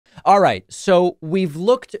All right. So we've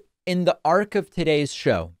looked in the arc of today's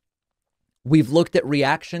show. We've looked at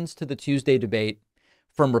reactions to the Tuesday debate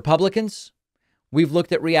from Republicans. We've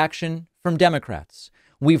looked at reaction from Democrats.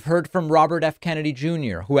 We've heard from Robert F. Kennedy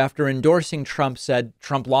Jr., who, after endorsing Trump, said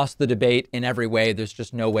Trump lost the debate in every way. There's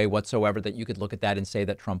just no way whatsoever that you could look at that and say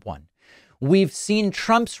that Trump won. We've seen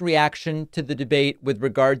Trump's reaction to the debate with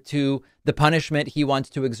regard to the punishment he wants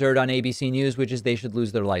to exert on ABC News, which is they should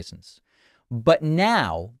lose their license. But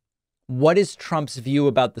now, what is Trump's view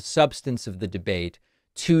about the substance of the debate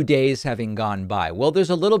 2 days having gone by? Well, there's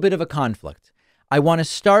a little bit of a conflict. I want to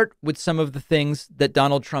start with some of the things that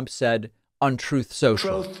Donald Trump said on Truth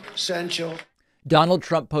Social. Truth Central. Donald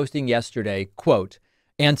Trump posting yesterday, quote,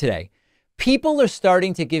 and today, people are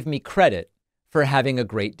starting to give me credit for having a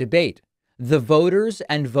great debate. The voters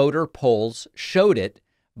and voter polls showed it,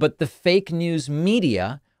 but the fake news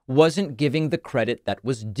media wasn't giving the credit that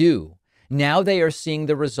was due. Now they are seeing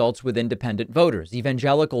the results with independent voters,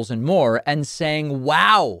 evangelicals and more, and saying,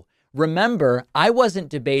 wow, remember, I wasn't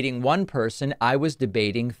debating one person, I was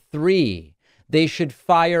debating three. They should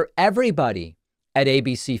fire everybody at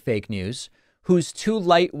ABC Fake News, whose two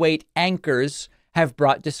lightweight anchors have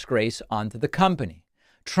brought disgrace onto the company.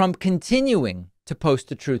 Trump continuing to post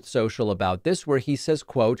to Truth Social about this, where he says,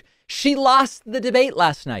 quote, she lost the debate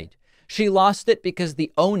last night. She lost it because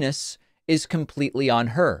the onus is completely on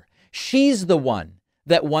her. She's the one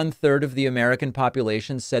that 1/3 of the American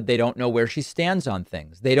population said they don't know where she stands on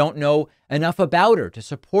things. They don't know enough about her to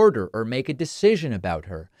support her or make a decision about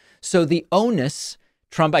her. So the onus,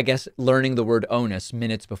 Trump, I guess, learning the word onus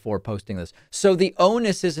minutes before posting this. So the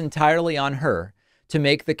onus is entirely on her to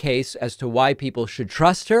make the case as to why people should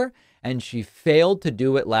trust her. And she failed to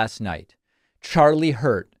do it last night. Charlie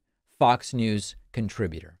Hurt, Fox News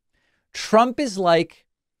contributor. Trump is like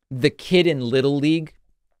the kid in Little League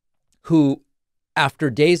who, after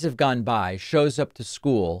days have gone by, shows up to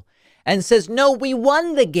school and says, no, we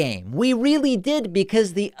won the game. We really did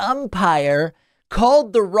because the umpire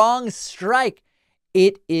called the wrong strike.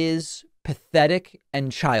 It is pathetic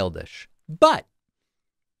and childish. But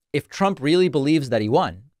if Trump really believes that he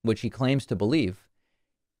won, which he claims to believe,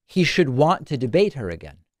 he should want to debate her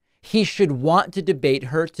again. He should want to debate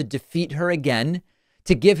her, to defeat her again,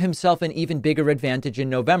 to give himself an even bigger advantage in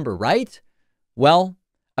November, right? Well,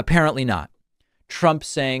 apparently not. Trump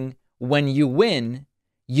saying, when you win,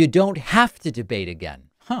 you don't have to debate again.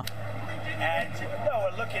 Huh. And no,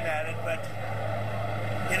 we're looking at it, but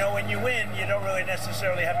you know, when you win, you don't really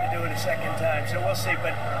necessarily have to do it a second time. So we'll see.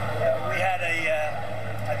 But I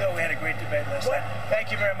thought we had a great debate last night. Thank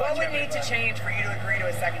you very much. What would need to change for you to agree to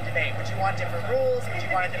a second debate? Would you want different rules? Would you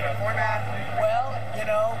want a different format? Well, you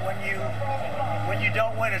know, when you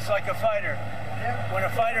don't win, it's like a fighter. When a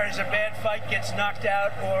fighter has a bad fight, gets knocked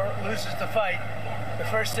out, or loses the fight, the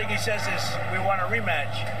first thing he says is, we want a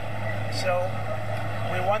rematch. So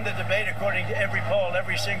we won the debate according to every poll,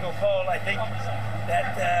 every single poll. I think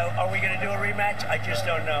that, are we going to do a rematch? I just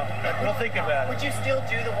don't know. But we'll think about it. Would you still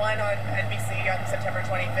do the one on NBC on September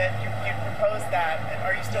 25th? You proposed that.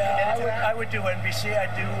 Are you still committed to that? I would do NBC.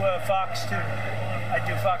 I'd do Fox too. I'd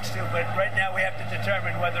do Fox too. But right now we have to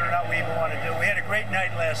determine whether or not we even want to do it. We had a great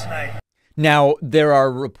night last night. Now, there are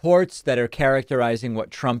reports that are characterizing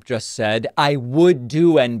what Trump just said. I would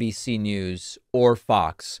do NBC News or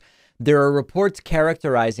Fox. There are reports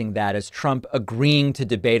characterizing that as Trump agreeing to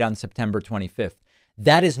debate on September 25th.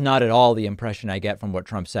 That is not at all the impression I get from what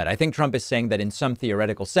Trump said. I think Trump is saying that in some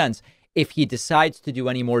theoretical sense, if he decides to do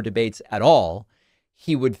any more debates at all,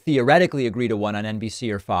 he would theoretically agree to one on NBC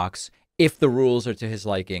or Fox if the rules are to his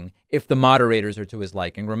liking, if the moderators are to his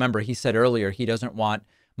liking. Remember, he said earlier he doesn't want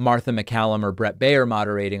Martha McCallum or Brett Baer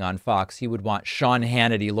moderating on Fox. He would want Sean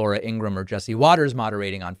Hannity, Laura Ingraham, or Jesse Waters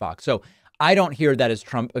moderating on Fox. So I don't hear that as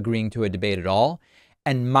Trump agreeing to a debate at all.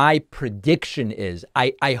 And my prediction is,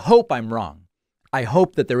 I hope I'm wrong. I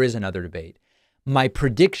hope that there is another debate. My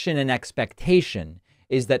prediction and expectation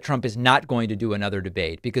is that Trump is not going to do another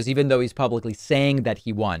debate, because even though he's publicly saying that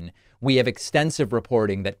he won, we have extensive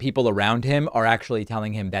reporting that people around him are actually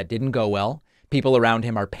telling him that didn't go well. People around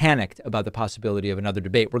him are panicked about the possibility of another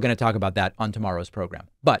debate. We're going to talk about that on tomorrow's program.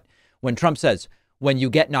 But when Trump says, when you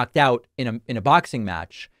get knocked out in a boxing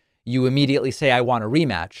match, you immediately say, I want a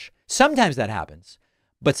rematch. Sometimes that happens.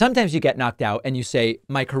 But sometimes you get knocked out and you say,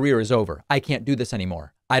 my career is over. I can't do this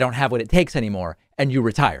anymore. I don't have what it takes anymore. And you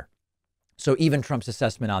retire. So even Trump's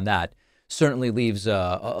assessment on that certainly leaves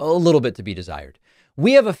a little bit to be desired.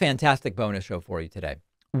 We have a fantastic bonus show for you today.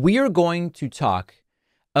 We are going to talk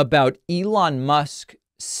about Elon Musk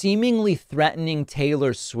seemingly threatening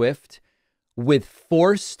Taylor Swift with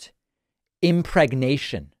forced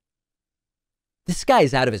impregnation. This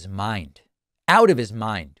guy's out of his mind. Out of his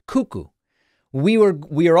mind. Cuckoo. We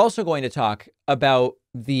are also going to talk about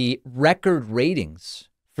the record ratings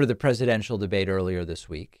for the presidential debate earlier this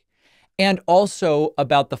week, and also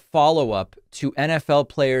about the follow-up to NFL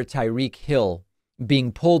player Tyreek Hill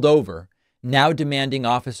being pulled over, now demanding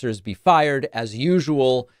officers be fired. As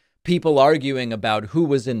usual, people arguing about who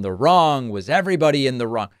was in the wrong. Was everybody in the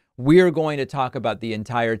wrong? We're going to talk about the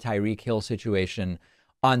entire Tyreek Hill situation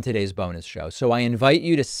on today's bonus show. So I invite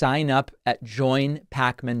you to sign up at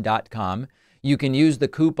joinpacman.com. You can use the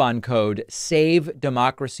coupon code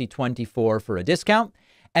SAVEDEMOCRACY24 for a discount.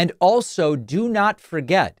 And also, do not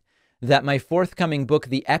forget that my forthcoming book,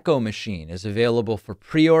 The Echo Machine, is available for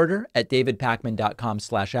pre-order at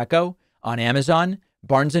davidpacman.com/echo, on Amazon,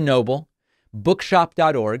 Barnes & Noble,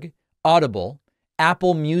 bookshop.org, Audible,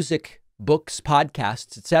 Apple Music, books,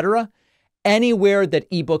 podcasts, etc., anywhere that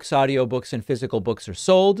ebooks, audiobooks, and physical books are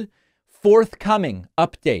sold. Forthcoming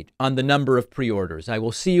update on the number of pre-orders. I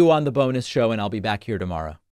will see you on the bonus show, and I'll be back here tomorrow.